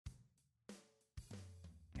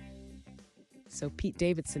So Pete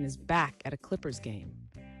Davidson is back at a Clippers game.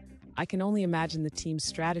 I can only imagine the team's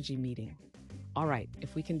strategy meeting. All right,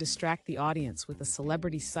 if we can distract the audience with a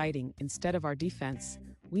celebrity sighting instead of our defense,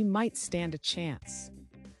 we might stand a chance.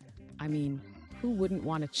 I mean, who wouldn't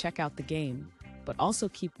want to check out the game, but also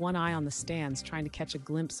keep one eye on the stands trying to catch a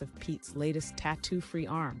glimpse of Pete's latest tattoo-free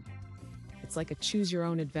arm? It's like a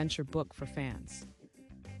choose-your-own-adventure book for fans.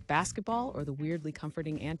 Basketball or the weirdly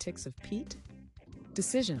comforting antics of Pete?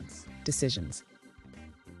 Decisions.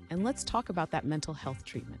 And let's talk about that mental health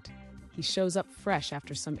treatment. He shows up fresh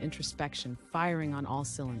after some introspection, firing on all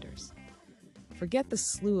cylinders. Forget the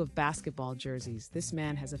slew of basketball jerseys. This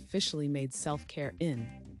man has officially made self-care in.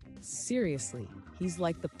 Seriously, he's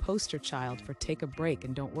like the poster child for take a break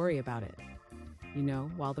and don't worry about it. You know,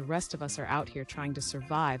 while the rest of us are out here trying to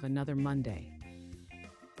survive another Monday.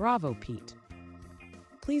 Bravo, Pete.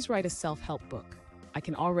 Please write a self-help book. I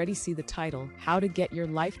can already see the title, How to Get Your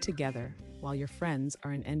Life Together While Your Friends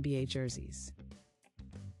Are in NBA Jerseys.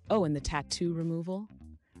 Oh, and the tattoo removal?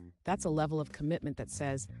 That's a level of commitment that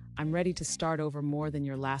says, I'm ready to start over more than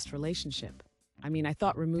your last relationship. I mean, I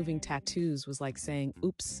thought removing tattoos was like saying,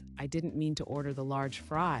 oops, I didn't mean to order the large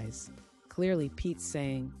fries. Clearly, Pete's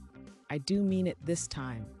saying, I do mean it this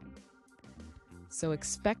time. So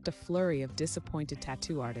expect a flurry of disappointed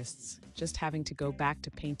tattoo artists, just having to go back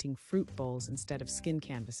to painting fruit bowls instead of skin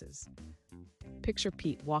canvases. Picture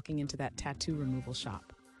Pete walking into that tattoo removal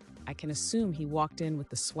shop. I can assume he walked in with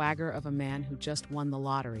the swagger of a man who just won the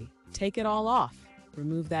lottery. Take it all off.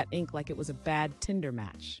 Remove that ink like it was a bad Tinder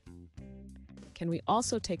match. Can we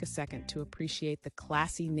also take a second to appreciate the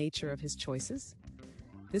classy nature of his choices?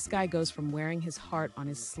 This guy goes from wearing his heart on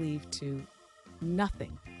his sleeve to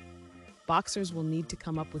nothing. Boxers will need to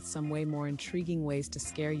come up with some way more intriguing ways to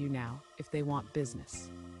scare you now if they want business.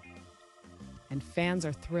 And fans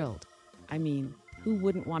are thrilled. I mean, who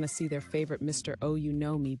wouldn't want to see their favorite Mr. Oh You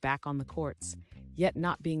Know Me back on the courts, yet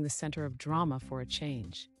not being the center of drama for a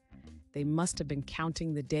change? They must have been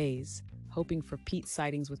counting the days, hoping for Pete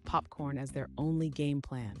sightings with popcorn as their only game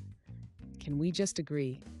plan. Can we just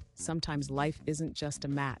agree, sometimes life isn't just a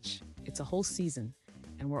match, it's a whole season,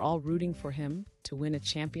 and we're all rooting for him to win a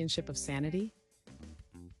championship of sanity?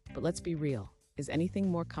 But let's be real, is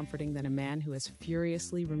anything more comforting than a man who has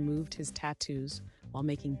furiously removed his tattoos while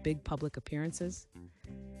making big public appearances?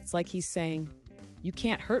 It's like he's saying, you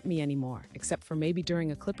can't hurt me anymore, except for maybe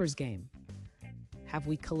during a Clippers game. Have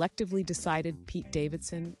we collectively decided Pete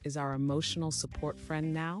Davidson is our emotional support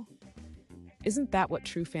friend now? Isn't that what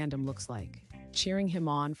true fandom looks like? Cheering him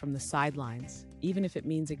on from the sidelines, even if it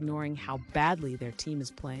means ignoring how badly their team is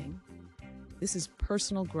playing? This is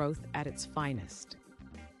personal growth at its finest.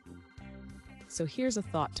 So here's a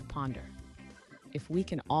thought to ponder. If we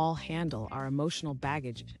can all handle our emotional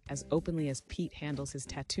baggage as openly as Pete handles his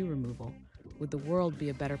tattoo removal, would the world be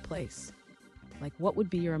a better place? Like, what would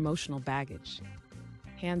be your emotional baggage?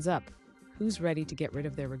 Hands up, who's ready to get rid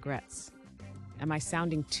of their regrets? Am I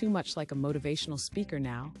sounding too much like a motivational speaker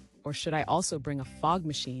now? Or should I also bring a fog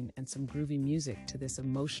machine and some groovy music to this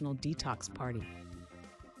emotional detox party?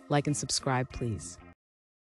 Like and subscribe, please.